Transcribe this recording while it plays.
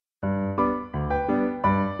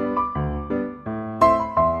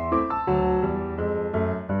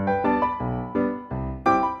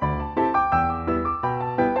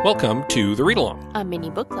Welcome to The Read Along, a mini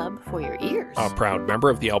book club for your ears. a proud member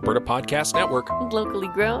of the Alberta Podcast Network. Locally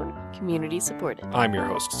grown, community supported. I'm your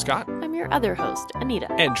host, Scott. I'm your other host,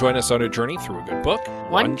 Anita. And join us on a journey through a good book,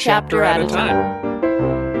 One chapter at a time.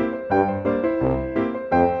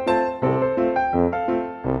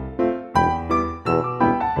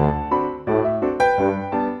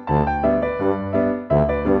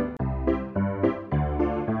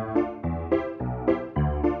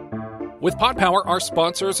 With PodPower, our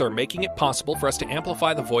sponsors are making it possible for us to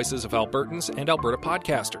amplify the voices of Albertans and Alberta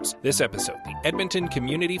podcasters. This episode, the Edmonton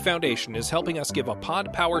Community Foundation is helping us give a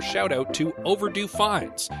PodPower shout-out to Overdue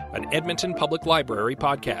Finds, an Edmonton Public Library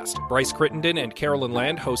podcast. Bryce Crittenden and Carolyn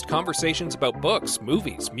Land host conversations about books,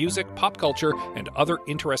 movies, music, pop culture, and other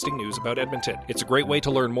interesting news about Edmonton. It's a great way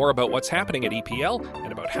to learn more about what's happening at EPL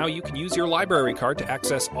and about how you can use your library card to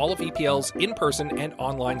access all of EPL's in-person and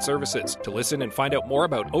online services. To listen and find out more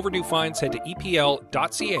about Overdue Finds, head to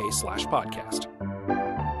epl.ca/podcast.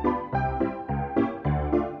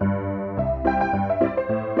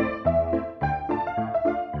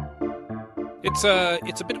 It's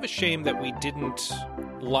a bit of a shame that we didn't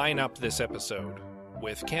line up this episode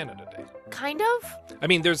with Canada Day. Kind of. I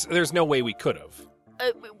mean, there's no way we could have.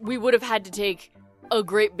 We would have had to take a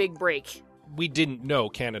great big break. We didn't know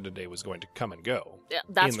Canada Day was going to come and go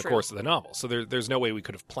That's in the true. course of the novel, so there's no way we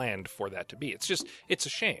could have planned for that to be. It's a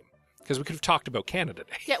shame. Because we could have talked about Canada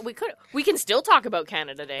Day. Yeah, we could. We can still talk about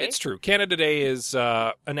Canada Day. It's true. Canada Day is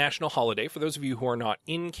a national holiday. For those of you who are not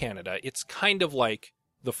in Canada, it's kind of like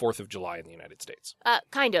the 4th of July in the United States.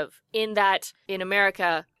 Kind of. In that, in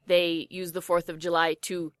America, they use the 4th of July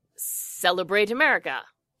to celebrate America.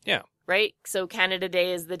 Yeah. Right? So Canada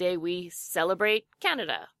Day is the day we celebrate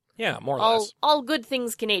Canada. Yeah, more or less. All good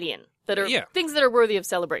things Canadian. That are Yeah. things that are worthy of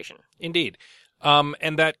celebration. Indeed.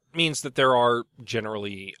 And that means that there are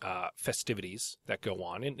generally festivities that go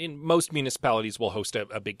on. In most municipalities will host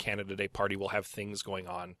a big Canada Day party. We'll have things going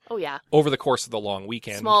on Oh, yeah. over the course of the long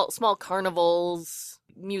weekend. Small carnivals,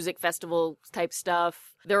 music festival type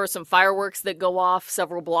stuff. There are some fireworks that go off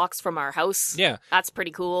several blocks from our house. Yeah. That's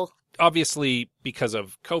pretty cool. Obviously, because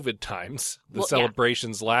of COVID times, the Well, yeah.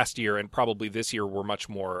 celebrations last year and probably this year were much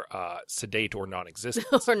more sedate or non-existent.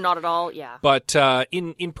 Or not at all, yeah. But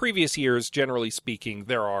in previous years, generally speaking,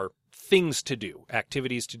 there are things to do,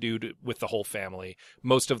 activities to do with the whole family.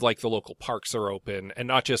 Most of the local parks are open, and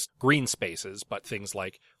not just green spaces, but things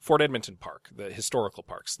like Fort Edmonton Park, the historical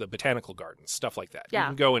parks, the botanical gardens, stuff like that. Yeah. You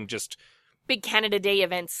can go and just Big Canada Day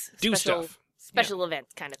events. do stuff. Special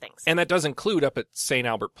events kind of things. And that does include up at St.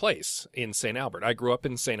 Albert Place in St. Albert. I grew up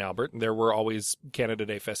in St. Albert, and there were always Canada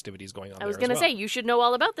Day festivities going on I was there going as to well. say, you should know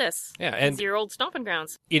all about this. Yeah, and It's your old stomping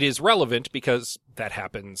grounds. it is relevant because that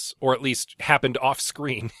happens, or at least happened off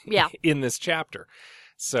screen Yeah. in this chapter.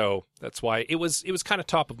 So that's why it was kind of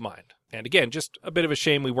top of mind. And again, just a bit of a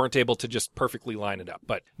shame we weren't able to just perfectly line it up.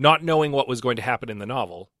 But not knowing what was going to happen in the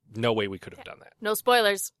novel, no way we could have done that. No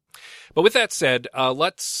spoilers. But with that said,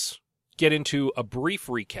 let's get into a brief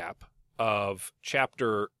recap of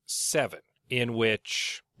Chapter 7, in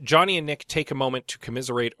which Johnny and Nick take a moment to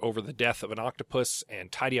commiserate over the death of an octopus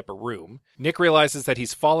and tidy up a room. Nick realizes that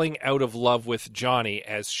he's falling out of love with Johnny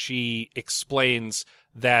as she explains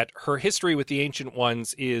that her history with the Ancient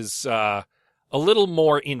Ones is a little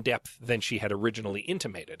more in-depth than she had originally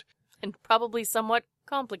intimated. And probably somewhat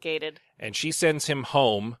complicated. And she sends him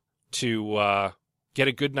home to get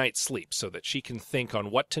a good night's sleep so that she can think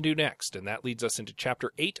on what to do next. And that leads us into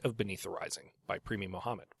Chapter 8 of Beneath the Rising by Premi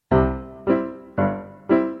Mohammed.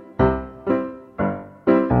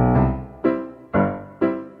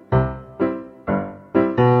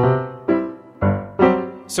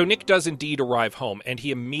 So Nick does indeed arrive home, and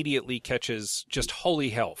he immediately catches just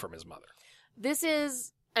holy hell from his mother. This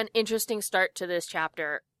is an interesting start to this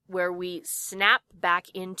chapter where we snap back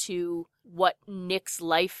into what Nick's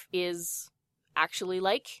life is actually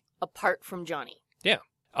like apart from Johnny. Yeah.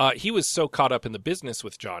 He was so caught up in the business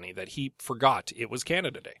with Johnny that he forgot it was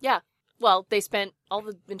Canada Day. Yeah. Well, they spent all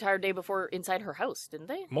the entire day before inside her house, didn't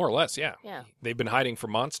they? More or less, yeah. Yeah. They've been hiding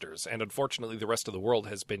from monsters, and unfortunately the rest of the world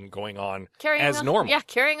has been going on Carrying as on, normal. Yeah,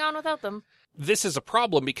 carrying on without them. This is a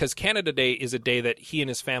problem because Canada Day is a day that he and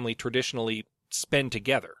his family traditionally spend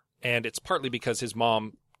together, and it's partly because his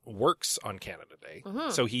mom works on Canada Day,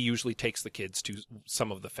 so he usually takes the kids to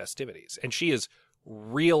some of the festivities, and she is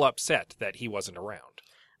real upset that he wasn't around.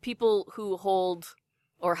 People who hold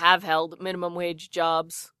or have held minimum wage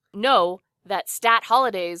jobs know that stat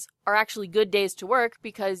holidays are actually good days to work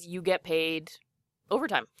because you get paid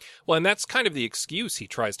overtime. Well, and that's kind of the excuse he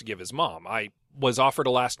tries to give his mom. I was offered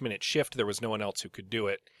a last-minute shift. There was no one else who could do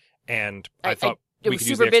it, and I thought it we was could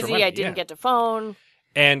use super the extra busy. money. I didn't get to phone.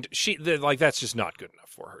 And that's just not good enough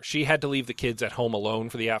for her. She had to leave the kids at home alone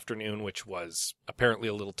for the afternoon, which was apparently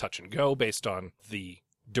a little touch and go based on the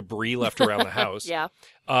debris left around the house. Yeah.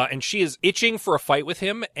 And she is itching for a fight with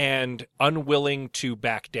him and unwilling to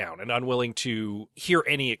back down and unwilling to hear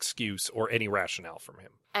any excuse or any rationale from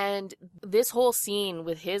him. And this whole scene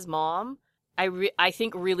with his mom, I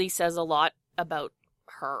think really says a lot about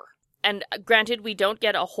her. And granted, we don't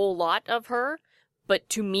get a whole lot of her, but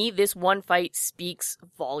to me, this one fight speaks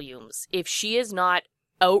volumes. If she is not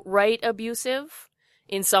outright abusive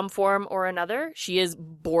in some form or another, she is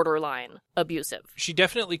borderline abusive. She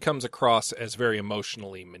definitely comes across as very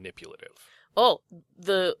emotionally manipulative. Oh,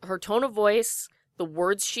 her tone of voice, the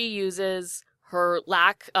words she uses, her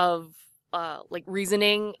lack of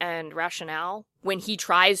reasoning and rationale when he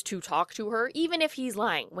tries to talk to her, even if he's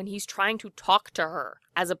lying, when he's trying to talk to her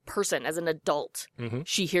as a person, as an adult,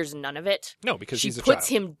 she hears none of it. No, because he's a child. She puts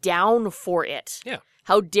him down for it. Yeah.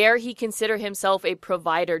 How dare he consider himself a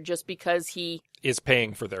provider just because he is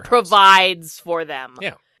paying for their provides for them.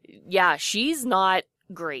 Yeah. Yeah, she's not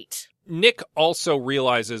great. Nick also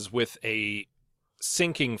realizes with a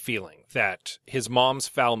sinking feeling that his mom's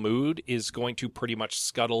foul mood is going to pretty much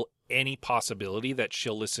scuttle any possibility that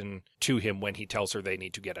she'll listen to him when he tells her they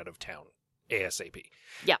need to get out of town ASAP.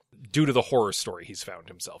 Yeah. Due to the horror story he's found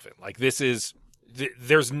himself in. Like, this is...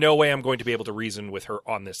 there's no way I'm going to be able to reason with her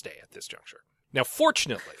on this day at this juncture. Now,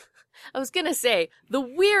 fortunately... I was going to say, the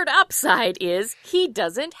weird upside is he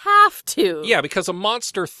doesn't have to. Yeah, because a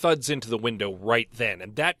monster thuds into the window right then,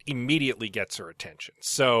 and that immediately gets her attention.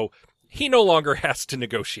 So he no longer has to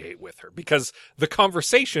negotiate with her, because the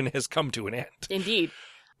conversation has come to an end. Indeed.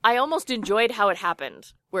 I almost enjoyed how it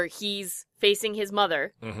happened, where he's facing his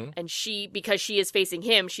mother, and she, because she is facing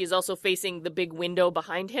him, she is also facing the big window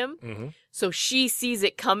behind him. So she sees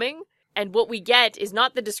it coming, and what we get is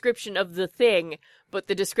not the description of the thing, but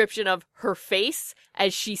the description of her face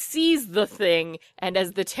as she sees the thing and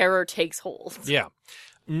as the terror takes hold. Yeah.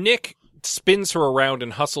 Nick spins her around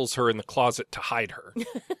and hustles her in the closet to hide her,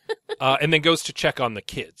 and then goes to check on the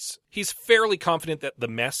kids. He's fairly confident that the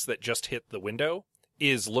mess that just hit the window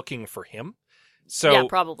is looking for him. So yeah,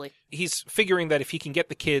 probably. He's figuring that if he can get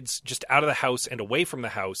the kids just out of the house and away from the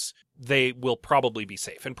house, they will probably be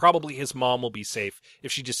safe. And probably his mom will be safe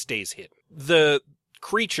if she just stays hidden. The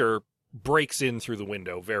creature breaks in through the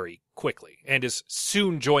window very quickly and is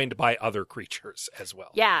soon joined by other creatures as well.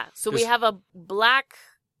 Yeah, so we have a black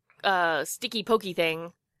sticky pokey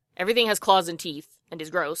thing. Everything has claws and teeth and is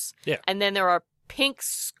gross. Yeah. And then there are pink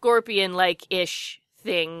scorpion-like-ish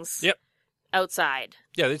things. Yep. Outside.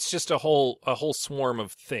 Yeah, it's just a whole swarm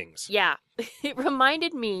of things. Yeah. It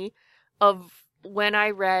reminded me of when I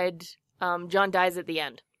read John Dies at the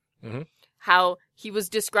End. How he was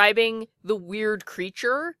describing the weird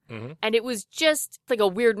creature, and it was just like a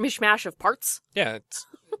weird mishmash of parts. Yeah, it's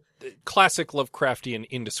classic Lovecraftian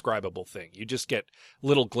indescribable thing. You just get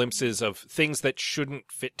little glimpses of things that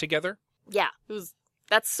shouldn't fit together. Yeah,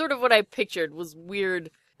 that's sort of what I pictured, was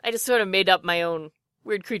weird. I just sort of made up my own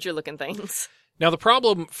weird creature-looking things. Now, the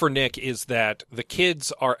problem for Nick is that the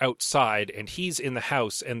kids are outside, and he's in the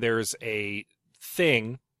house, and there's a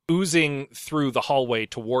thing oozing through the hallway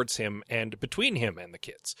towards him and between him and the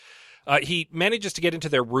kids. He manages to get into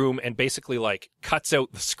their room and basically, cuts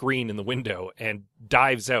out the screen in the window and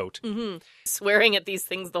dives out. Swearing at these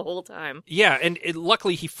things the whole time. Yeah, and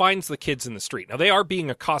luckily he finds the kids in the street. Now, they are being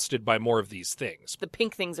accosted by more of these things. The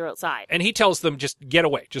pink things are outside. And he tells them, just get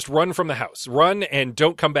away. Just run from the house. Run and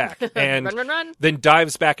don't come back. And run. Then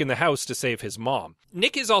dives back in the house to save his mom.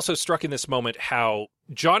 Nick is also struck in this moment how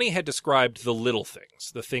Johnny had described the little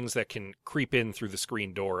things, the things that can creep in through the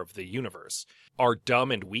screen door of the universe, are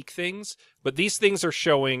dumb and weak things, but these things are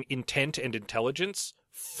showing intent and intelligence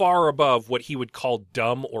far above what he would call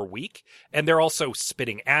dumb or weak, and they're also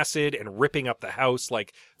spitting acid and ripping up the house.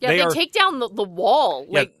 They take down the wall.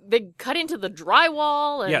 They cut into the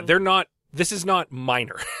drywall. And... Yeah, this is not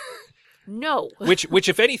minor. No. Which,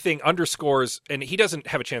 if anything, underscores, and he doesn't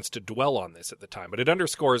have a chance to dwell on this at the time, but it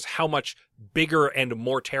underscores how much bigger and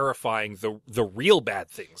more terrifying the real bad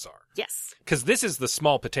things are. Yes. Because this is the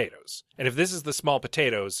small potatoes. And if this is the small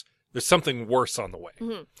potatoes, there's something worse on the way.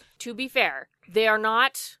 To be fair, they are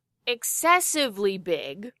not excessively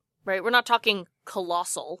big, right? We're not talking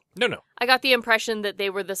colossal. No. I got the impression that they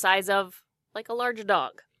were the size of, a large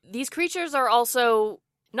dog. These creatures are also...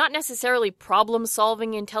 not necessarily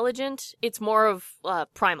problem-solving intelligent. It's more of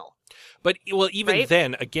primal. But, even right?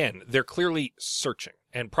 then, again, they're clearly searching,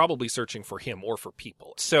 and probably searching for him or for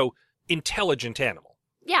people. So, intelligent animal.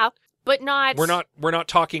 Yeah, but not... We're not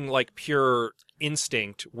talking like pure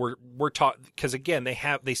instinct. We're talking... Because, again,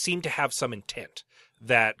 they seem to have some intent.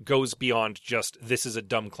 that goes beyond just, this is a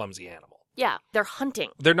dumb, clumsy animal. Yeah, they're hunting.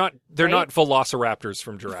 They're not right? velociraptors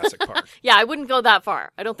from Jurassic Park. Yeah, I wouldn't go that far.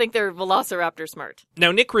 I don't think they're velociraptor smart.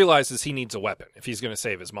 Now, Nick realizes he needs a weapon if he's going to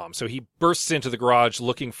save his mom, so he bursts into the garage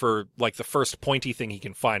looking for, like, the first pointy thing he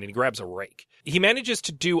can find, and he grabs a rake. He manages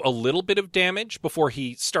to do a little bit of damage before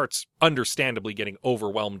he starts understandably getting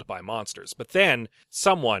overwhelmed by monsters. But then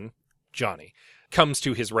someone, Johnny, comes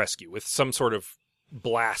to his rescue with some sort of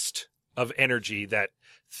blast of energy that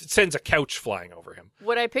sends a couch flying over him.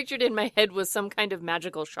 What I pictured in my head was some kind of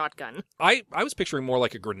magical shotgun. I was picturing more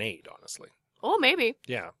like a grenade, honestly. Oh, maybe.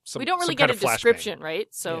 Yeah. We don't really get a description, right?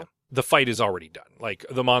 So yeah. The fight is already done. Like,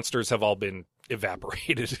 the monsters have all been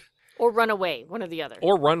evaporated. Or run away, one or the other.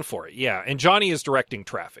 Or run for it, yeah. And Johnny is directing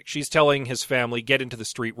traffic. She's telling his family, get into the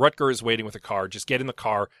street. Rutger is waiting with a car. Just get in the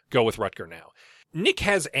car. Go with Rutger now. Nick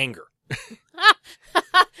has anger.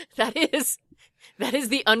 That is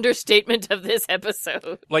the understatement of this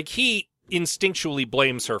episode. Like, he instinctually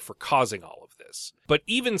blames her for causing all of this. But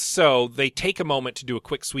even so, they take a moment to do a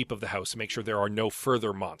quick sweep of the house and make sure there are no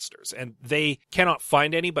further monsters. And they cannot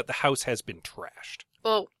find any, but the house has been trashed.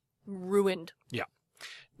 Oh, ruined. Yeah.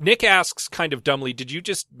 Nick asks kind of dumbly, did you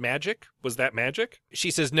just magic? Was that magic?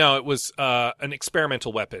 She says, no, it was an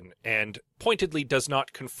experimental weapon, and pointedly does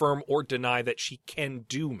not confirm or deny that she can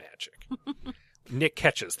do magic. Nick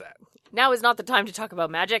catches that. Now is not the time to talk about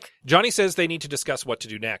magic. Johnny says they need to discuss what to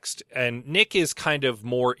do next, and Nick is kind of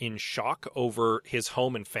more in shock over his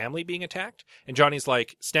home and family being attacked, and Johnny's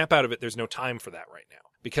like, snap out of it, there's no time for that right now.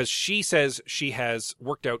 Because she says she has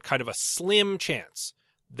worked out kind of a slim chance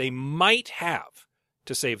they might have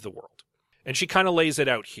to save the world. And she kind of lays it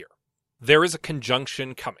out here. There is a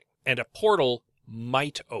conjunction coming, and a portal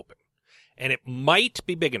might open. And it might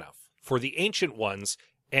be big enough for the Ancient Ones,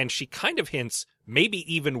 and she kind of hints maybe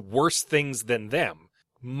even worse things than them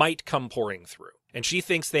might come pouring through. And she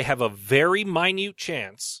thinks they have a very minute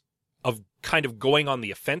chance of kind of going on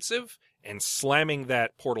the offensive and slamming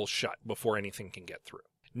that portal shut before anything can get through.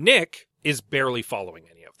 Nick is barely following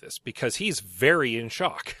any of this because he's very in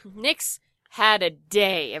shock. Nick's had a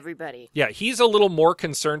day, everybody. Yeah, he's a little more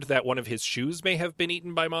concerned that one of his shoes may have been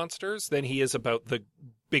eaten by monsters than he is about the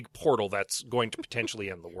big portal that's going to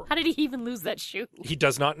potentially end the world. How did he even lose that shoe? He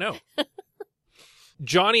does not know.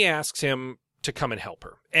 Johnny asks him to come and help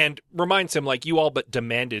her and reminds him, like, you all but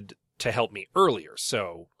demanded to help me earlier,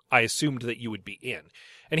 so I assumed that you would be in.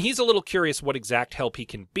 And he's a little curious what exact help he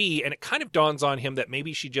can be, and it kind of dawns on him that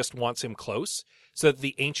maybe she just wants him close so that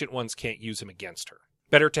the Ancient Ones can't use him against her.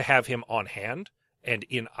 Better to have him on hand and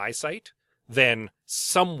in eyesight than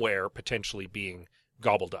somewhere potentially being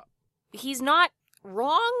gobbled up. He's not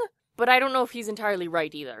wrong, but I don't know if he's entirely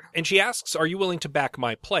right either. And she asks, are you willing to back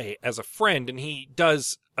my play as a friend? And he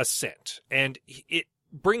does assent. And it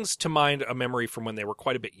brings to mind a memory from when they were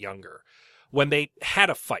quite a bit younger, when they had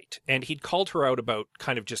a fight, and he'd called her out about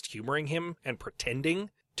kind of just humoring him and pretending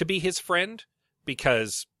to be his friend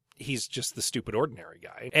because he's just the stupid ordinary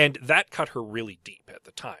guy. And that cut her really deep at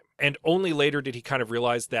the time. And only later did he kind of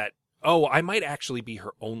realize that, oh, I might actually be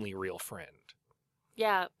her only real friend.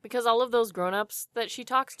 Yeah, because all of those grown-ups that she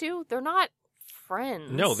talks to, they're not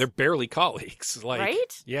friends. No, they're barely colleagues. Like,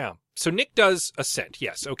 right? Yeah. So Nick does assent.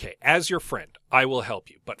 Yes, okay, as your friend, I will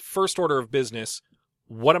help you. But first order of business,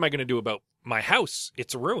 what am I going to do about my house?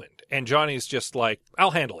 It's ruined. And Johnny's just like,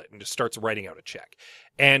 I'll handle it, and just starts writing out a check.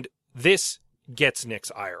 And this gets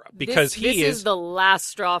Nick's ire up because this is the last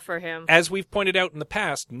straw for him. As we've pointed out in the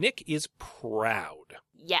past, Nick is proud.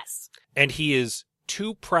 Yes. And he is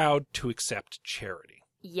too proud to accept charity.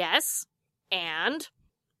 Yes. And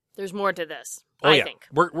there's more to this, I think.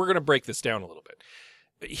 We're going to break this down a little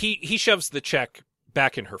bit. He shoves the check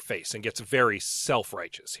back in her face and gets very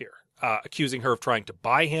self-righteous here, accusing her of trying to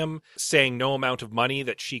buy him, saying no amount of money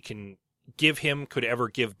that she can give him could ever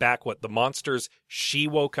give back what the monsters she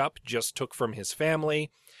woke up just took from his family.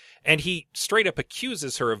 And he straight up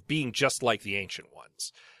accuses her of being just like the Ancient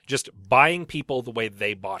Ones, just buying people the way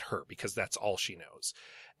they bought her because that's all she knows.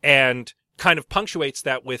 And kind of punctuates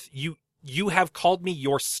that with, you have called me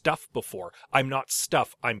your stuff before. I'm not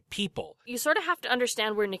stuff, I'm people. You sort of have to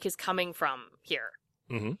understand where Nick is coming from here.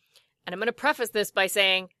 Mm-hmm. And I'm going to preface this by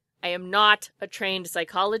saying I am not a trained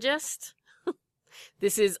psychologist.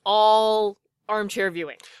 This is all armchair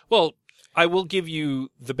viewing. Well, I will give you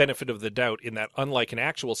the benefit of the doubt in that, unlike an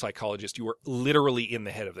actual psychologist, you are literally in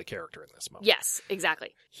the head of the character in this moment. Yes,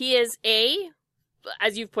 exactly. He is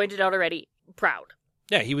as you've pointed out already, proud.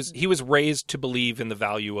 Yeah, he was raised to believe in the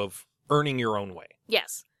value of earning your own way.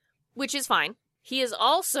 Yes, which is fine. He is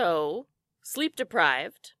also sleep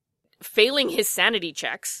deprived, failing his sanity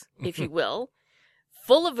checks, if you will,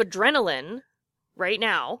 full of adrenaline, right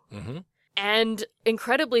now and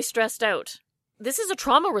incredibly stressed out. This is a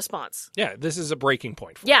trauma response. Yeah, this is a breaking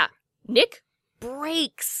point for him. Nick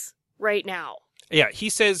breaks right now. Yeah, he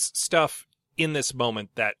says stuff in this moment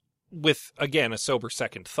that, with, again, a sober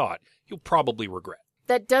second thought, you'll probably regret.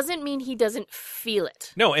 That doesn't mean he doesn't feel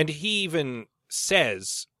it. No, and he even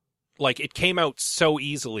says, like, it came out so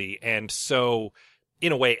easily and so,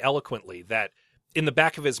 in a way, eloquently, that in the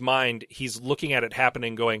back of his mind, he's looking at it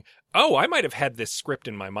happening going, oh, I might have had this script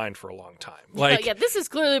in my mind for a long time. Like, yeah, this has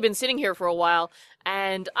clearly been sitting here for a while,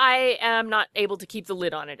 and I am not able to keep the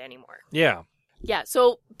lid on it anymore. Yeah. Yeah,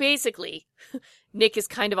 so basically, Nick is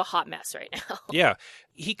kind of a hot mess right now. Yeah.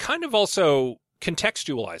 He kind of also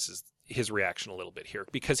contextualizes his reaction a little bit here,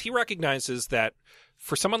 because he recognizes that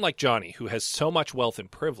for someone like Johnny, who has so much wealth and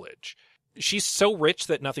privilege, she's so rich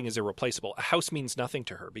that nothing is irreplaceable. A house means nothing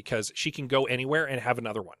to her because she can go anywhere and have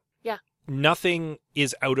another one. Yeah. Nothing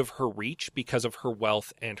is out of her reach because of her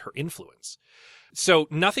wealth and her influence. So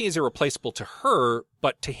nothing is irreplaceable to her,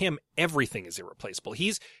 but to him, everything is irreplaceable.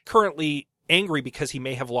 He's currently angry because he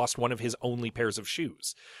may have lost one of his only pairs of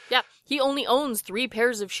shoes. Yeah, he only owns 3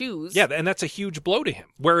 pairs of shoes. Yeah, and that's a huge blow to him.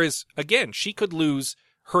 Whereas, again, she could lose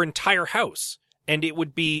her entire house, and it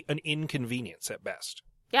would be an inconvenience at best.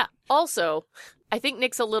 Yeah. Also, I think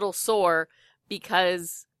Nick's a little sore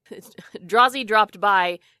because Drazi dropped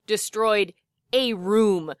by, destroyed a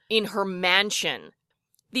room in her mansion.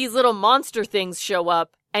 These little monster things show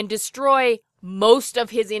up and destroy most of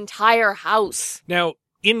his entire house. Now,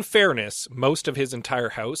 in fairness, most of his entire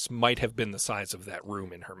house might have been the size of that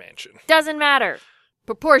room in her mansion. Doesn't matter.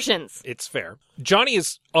 Proportions. It's fair. Johnny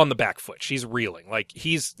is on the back foot. She's reeling. Like,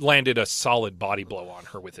 he's landed a solid body blow on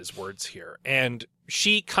her with his words here. And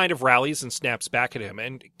she kind of rallies and snaps back at him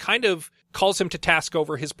and kind of calls him to task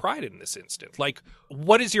over his pride in this instant. Like,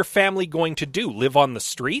 what is your family going to do? Live on the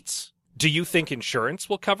streets? Do you think insurance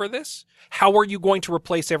will cover this? How are you going to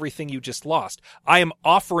replace everything you just lost? I am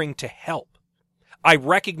offering to help. I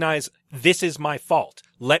recognize this is my fault.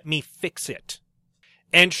 Let me fix it.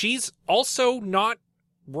 And she's also not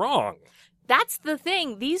wrong. That's the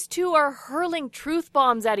thing. These two are hurling truth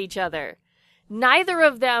bombs at each other. Neither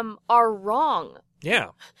of them are wrong. Yeah.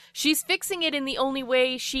 She's fixing it in the only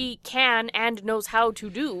way she can and knows how to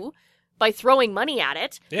do, by throwing money at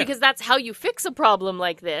it, because that's how you fix a problem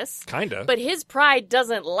like this. Kinda. But his pride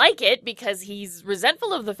doesn't like it because he's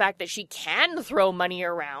resentful of the fact that she can throw money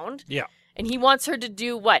around. Yeah. And he wants her to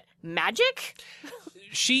do, what, magic?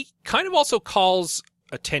 She kind of also calls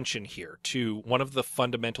attention here to one of the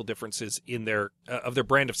fundamental differences in their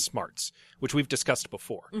brand of smarts, which we've discussed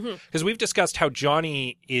before. Because we've discussed how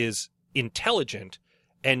Johnny is intelligent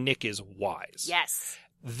and Nick is wise. Yes.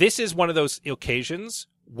 This is one of those occasions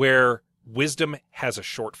where wisdom has a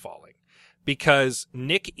shortfalling, because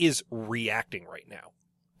Nick is reacting right now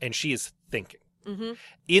and she is thinking.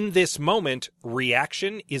 In this moment,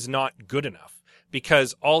 reaction is not good enough,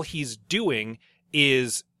 because all he's doing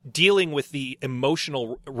is dealing with the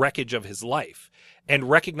emotional wreckage of his life and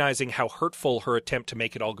recognizing how hurtful her attempt to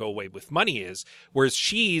make it all go away with money is, whereas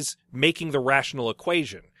she's making the rational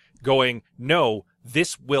equation, going, no,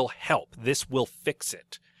 this will help, this will fix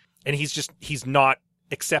it. And he's not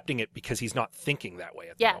accepting it because he's not thinking that way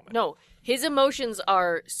at the moment. No, his emotions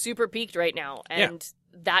are super peaked right now, and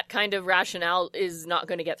that kind of rationale is not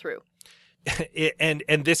going to get through. And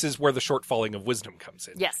this is where the shortfalling of wisdom comes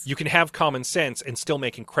in. Yes. You can have common sense and still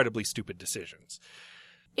make incredibly stupid decisions.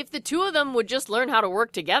 If the two of them would just learn how to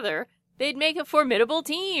work together, they'd make a formidable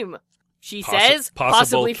team. She says,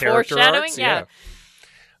 possibly foreshadowing. Arcs, yeah.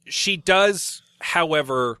 She does,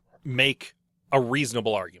 however, make a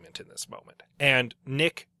reasonable argument in this moment. And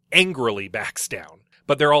Nick angrily backs down.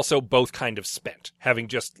 But they're also both kind of spent, having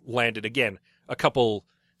just landed, again, a couple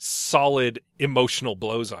solid emotional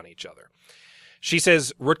blows on each other. She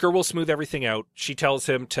says Rutger will smooth everything out. She tells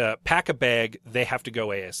him to pack a bag. They have to go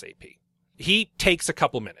ASAP. He takes a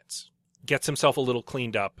couple minutes, gets himself a little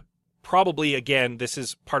cleaned up. Probably, again, this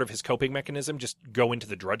is part of his coping mechanism, just go into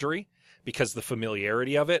the drudgery, because the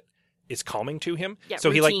familiarity of it is calming to him. Yeah, so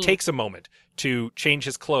routine. he takes a moment to change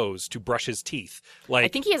his clothes, to brush his teeth. I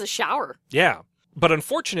think he has a shower. Yeah. But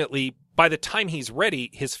unfortunately, by the time he's ready,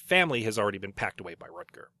 his family has already been packed away by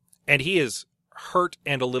Rutger. And he is hurt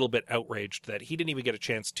and a little bit outraged that he didn't even get a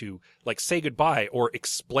chance to, say goodbye or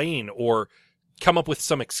explain or come up with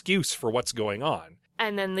some excuse for what's going on.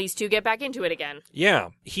 And then these two get back into it again. Yeah.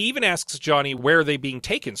 He even asks Johnny, where are they being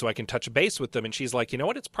taken so I can touch base with them? And she's like, you know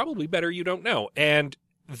what? It's probably better you don't know. And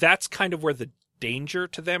that's kind of where the danger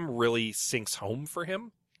to them really sinks home for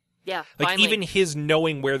him. Yeah, finally. Even his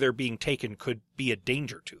knowing where they're being taken could be a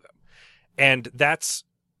danger to them. And that's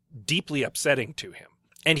deeply upsetting to him.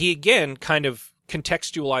 And he again kind of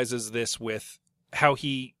contextualizes this with how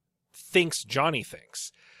he thinks Johnny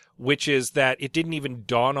thinks, which is that it didn't even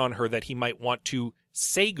dawn on her that he might want to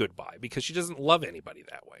say goodbye because she doesn't love anybody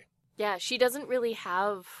that way. Yeah, she doesn't really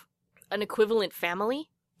have an equivalent family.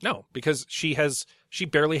 No, because she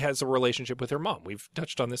barely has a relationship with her mom. We've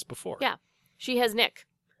touched on this before. Yeah. She has Nick,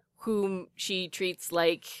 whom she treats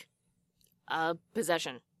like a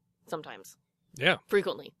possession sometimes. Yeah.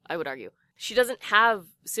 Frequently, I would argue. She doesn't have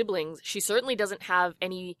siblings. She certainly doesn't have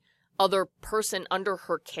any other person under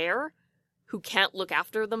her care who can't look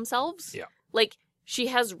after themselves. Yeah. Like, she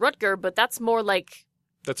has Rutger, but that's more like...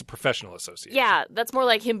 That's a professional association. Yeah, that's more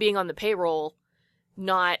like him being on the payroll,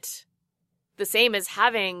 not the same as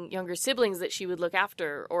having younger siblings that she would look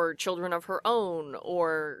after, or children of her own,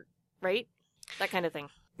 or... Right? That kind of thing.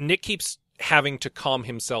 Nick keeps having to calm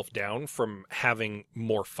himself down from having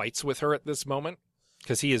more fights with her at this moment,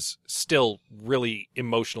 because he is still really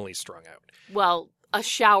emotionally strung out. Well, a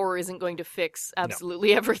shower isn't going to fix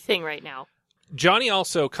absolutely everything right now. Johnny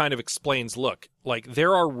also kind of explains, look, like,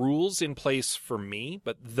 there are rules in place for me,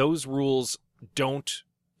 but those rules don't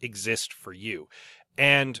exist for you.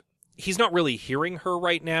 And he's not really hearing her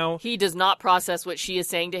right now. He does not process what she is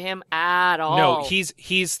saying to him at all. No,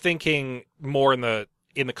 he's thinking more in the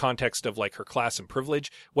context of, like, her class and privilege.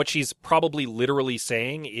 What she's probably literally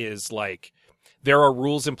saying is, like, there are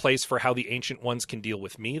rules in place for how the Ancient Ones can deal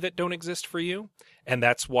with me that don't exist for you, and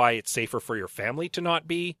that's why it's safer for your family to not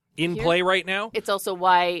be in play right now. It's also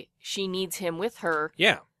why she needs him with her.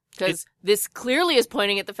 Yeah. Because this clearly is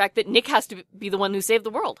pointing at the fact that Nick has to be the one who saved the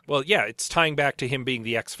world. Well, yeah, it's tying back to him being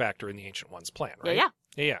the X factor in the Ancient One's plan, right?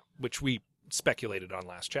 Yeah. Which we speculated on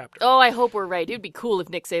last chapter. Oh, I hope we're right. It would be cool if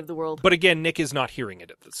Nick saved the world. But again, Nick is not hearing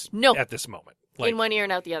it at this moment. Like, in one ear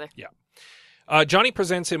and out the other. Yeah. Johnny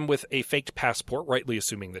presents him with a faked passport, rightly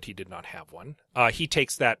assuming that he did not have one. He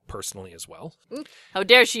takes that personally as well. How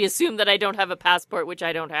dare she assume that I don't have a passport, which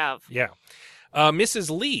I don't have. Yeah. Mrs.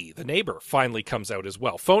 Lee, the neighbor, finally comes out as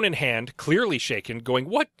well. Phone in hand, clearly shaken, going,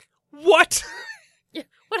 What? What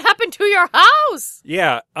happened to your house?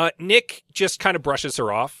 Yeah. Nick just kind of brushes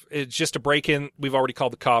her off. It's just a break-in. We've already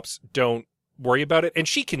called the cops. Don't worry about it. And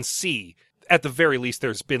she can see, at the very least,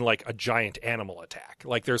 there's been like a giant animal attack.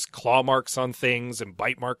 Like, there's claw marks on things and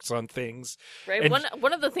bite marks on things. Right. And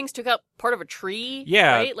one of the things took out part of a tree.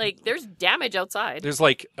 Yeah. Right? Like, there's damage outside. There's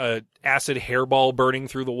like a acid hairball burning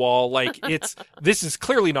through the wall. Like, this is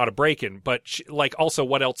clearly not a break-in, but also,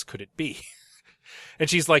 what else could it be? And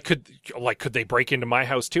she's like, could they break into my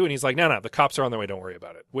house too? And he's like, no, the cops are on their way. Don't worry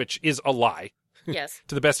about it. Which is a lie. Yes.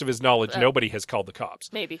 To the best of his knowledge, nobody has called the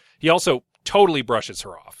cops. Maybe. He also totally brushes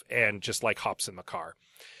her off and just like hops in the car.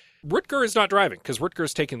 Rutger is not driving because Rutger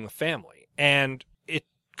is taking the family. And it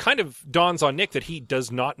kind of dawns on Nick that he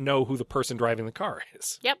does not know who the person driving the car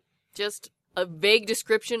is. Yep. Just a vague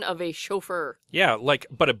description of a chauffeur. Yeah,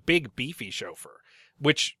 but a big beefy chauffeur,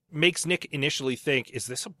 which makes Nick initially think, is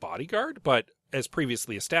this a bodyguard? But as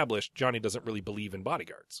previously established, Johnny doesn't really believe in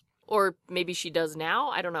bodyguards. Or maybe she does now?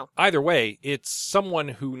 I don't know. Either way, it's someone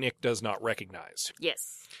who Nick does not recognize.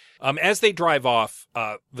 Yes. As they drive off,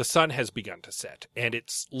 the sun has begun to set, and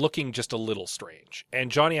it's looking just a little strange. And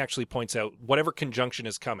Johnny actually points out whatever conjunction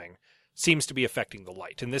is coming seems to be affecting the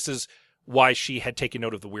light. And this is why she had taken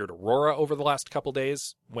note of the weird aurora over the last couple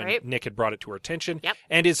days when Nick had brought it to her attention. Yep.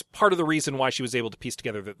 And is part of the reason why she was able to piece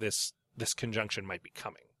together that this conjunction might be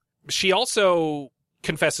coming. She also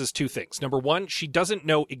confesses two things. Number one, she doesn't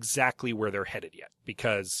know exactly where they're headed yet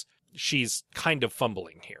because she's kind of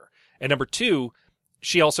fumbling here. And number two,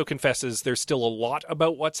 she also confesses there's still a lot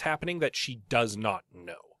about what's happening that she does not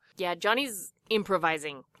know. Yeah, Johnny's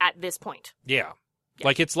improvising at this point. Yeah.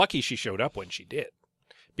 Like, it's lucky she showed up when she did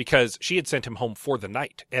because she had sent him home for the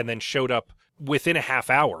night and then showed up within a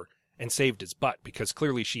half hour and saved his butt because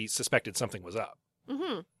clearly she suspected something was up.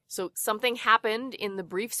 Mm-hmm. So something happened in the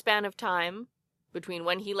brief span of time between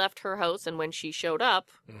when he left her house and when she showed up.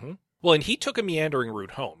 Mm-hmm. Well, and he took a meandering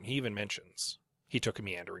route home. He even mentions he took a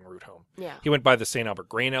meandering route home. Yeah. He went by the St. Albert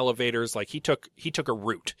grain elevators. Like, he took a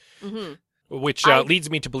route, which leads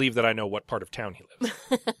me to believe that I know what part of town he lives.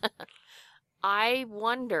 I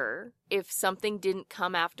wonder if something didn't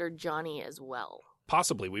come after Johnny as well.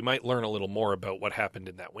 Possibly. We might learn a little more about what happened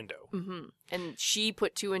in that window. Mm-hmm. And she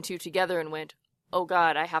put two and two together and went, oh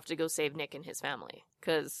God, I have to go save Nick and his family.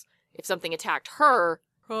 Because if something attacked her,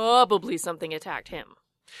 probably something attacked him.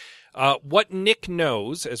 What Nick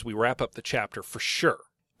knows, as we wrap up the chapter for sure,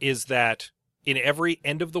 is that in every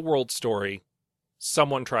end of the world story,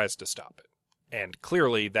 someone tries to stop it. And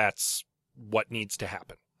clearly that's what needs to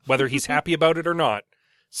happen. Whether he's happy about it or not,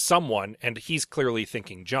 someone, and he's clearly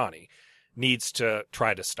thinking Johnny, needs to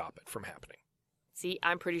try to stop it from happening. See,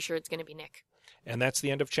 I'm pretty sure it's going to be Nick. And that's the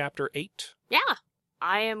end of chapter 8. Yeah.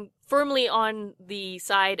 I am firmly on the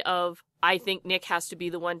side of I think Nick has to be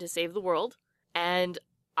the one to save the world. And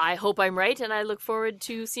I hope I'm right, and I look forward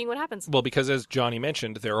to seeing what happens. Well, because as Johnny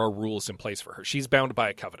mentioned, there are rules in place for her. She's bound by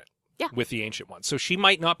a covenant with the Ancient Ones. So she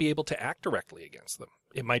might not be able to act directly against them.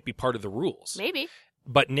 It might be part of the rules. Maybe.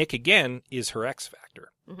 But Nick, again, is her X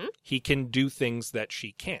factor. Mm-hmm. He can do things that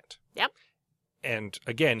she can't. Yep. And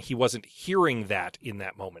again, he wasn't hearing that in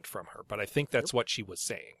that moment from her, but I think that's what she was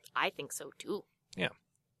saying. I think so, too. Yeah.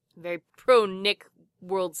 Very pro-Nick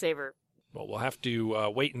world saver. Well, we'll have to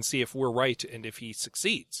wait and see if we're right and if he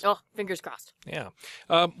succeeds. Oh, fingers crossed. Yeah.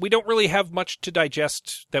 We don't really have much to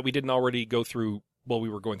digest that we didn't already go through while we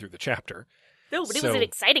were going through the chapter. No, but it was an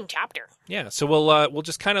exciting chapter. Yeah, so we'll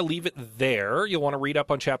just kind of leave it there. You'll want to read up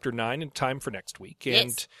on chapter 9 in time for next week. And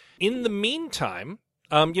yes. In the meantime,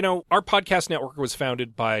 our podcast network was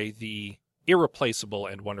founded by the irreplaceable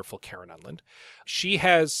and wonderful Karen Unland. She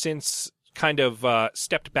has since kind of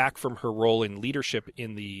stepped back from her role in leadership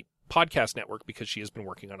in the podcast network because she has been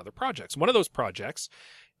working on other projects. One of those projects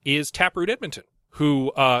is Taproot Edmonton,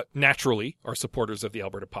 who naturally are supporters of the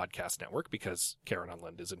Alberta Podcast Network because Karen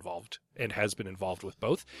Unland is involved and has been involved with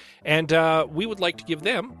both. And we would like to give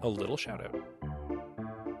them a little shout out.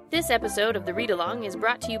 This episode of The Read Along is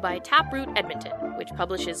brought to you by Taproot Edmonton, which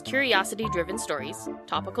publishes curiosity-driven stories,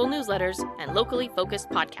 topical newsletters, and locally focused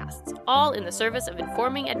podcasts, all in the service of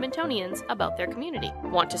informing Edmontonians about their community.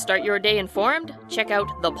 Want to start your day informed? Check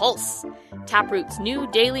out The Pulse, Taproot's new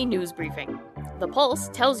daily news briefing. The Pulse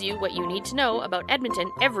tells you what you need to know about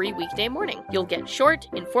Edmonton every weekday morning. You'll get short,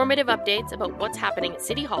 informative updates about what's happening at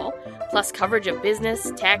City Hall, plus coverage of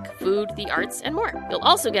business, tech, food, the arts, and more. You'll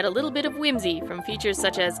also get a little bit of whimsy from features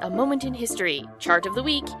such as A Moment in History, Chart of the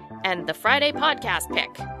Week, and the Friday Podcast Pick.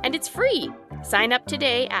 And it's free! Sign up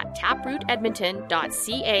today at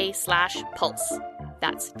taprootedmonton.ca/pulse.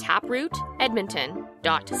 That's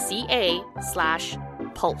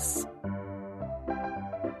taprootedmonton.ca/pulse.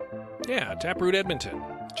 Yeah, Taproot Edmonton.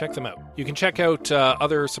 Check them out. You can check out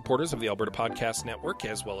other supporters of the Alberta Podcast Network,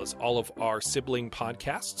 as well as all of our sibling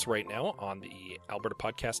podcasts right now on the Alberta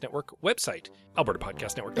Podcast Network website,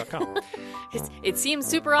 albertapodcastnetwork.com. It seems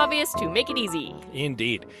super obvious to make it easy.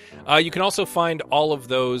 Indeed. You can also find all of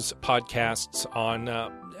those podcasts on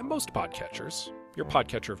most podcatchers. Your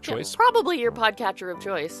podcatcher of choice. Yeah, probably your podcatcher of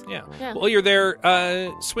choice. Yeah. While you're there,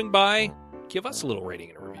 swing by. Give us a little rating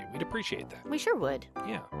and a review. We'd appreciate that. We sure would.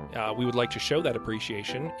 Yeah. We would like to show that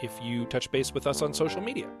appreciation if you touch base with us on social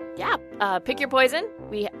media. Yeah. Pick your poison.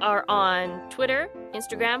 We are on Twitter,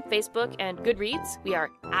 Instagram, Facebook, and Goodreads. We are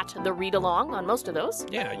at The Read Along on most of those.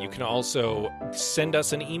 Yeah. You can also send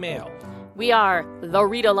us an email. We are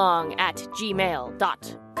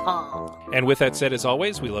thereadalong@gmail.com. And with that said, as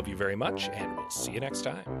always, we love you very much, and we'll see you next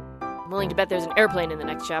time. I'm willing to bet there's an airplane in the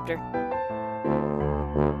next chapter.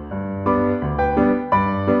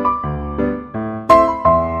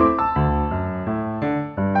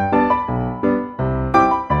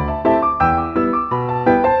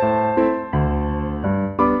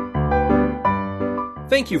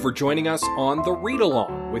 Thank you for joining us on The Read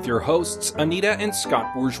Along with your hosts, Anita and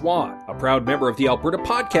Scott Bourgeois, a proud member of the Alberta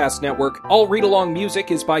Podcast Network. All Read Along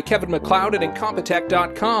music is by Kevin MacLeod at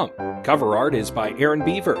Incompetech.com. Cover art is by Aaron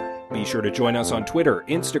Beaver. Be sure to join us on Twitter,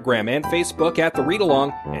 Instagram, and Facebook at The Read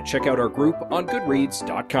Along, and check out our group on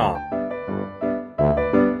Goodreads.com.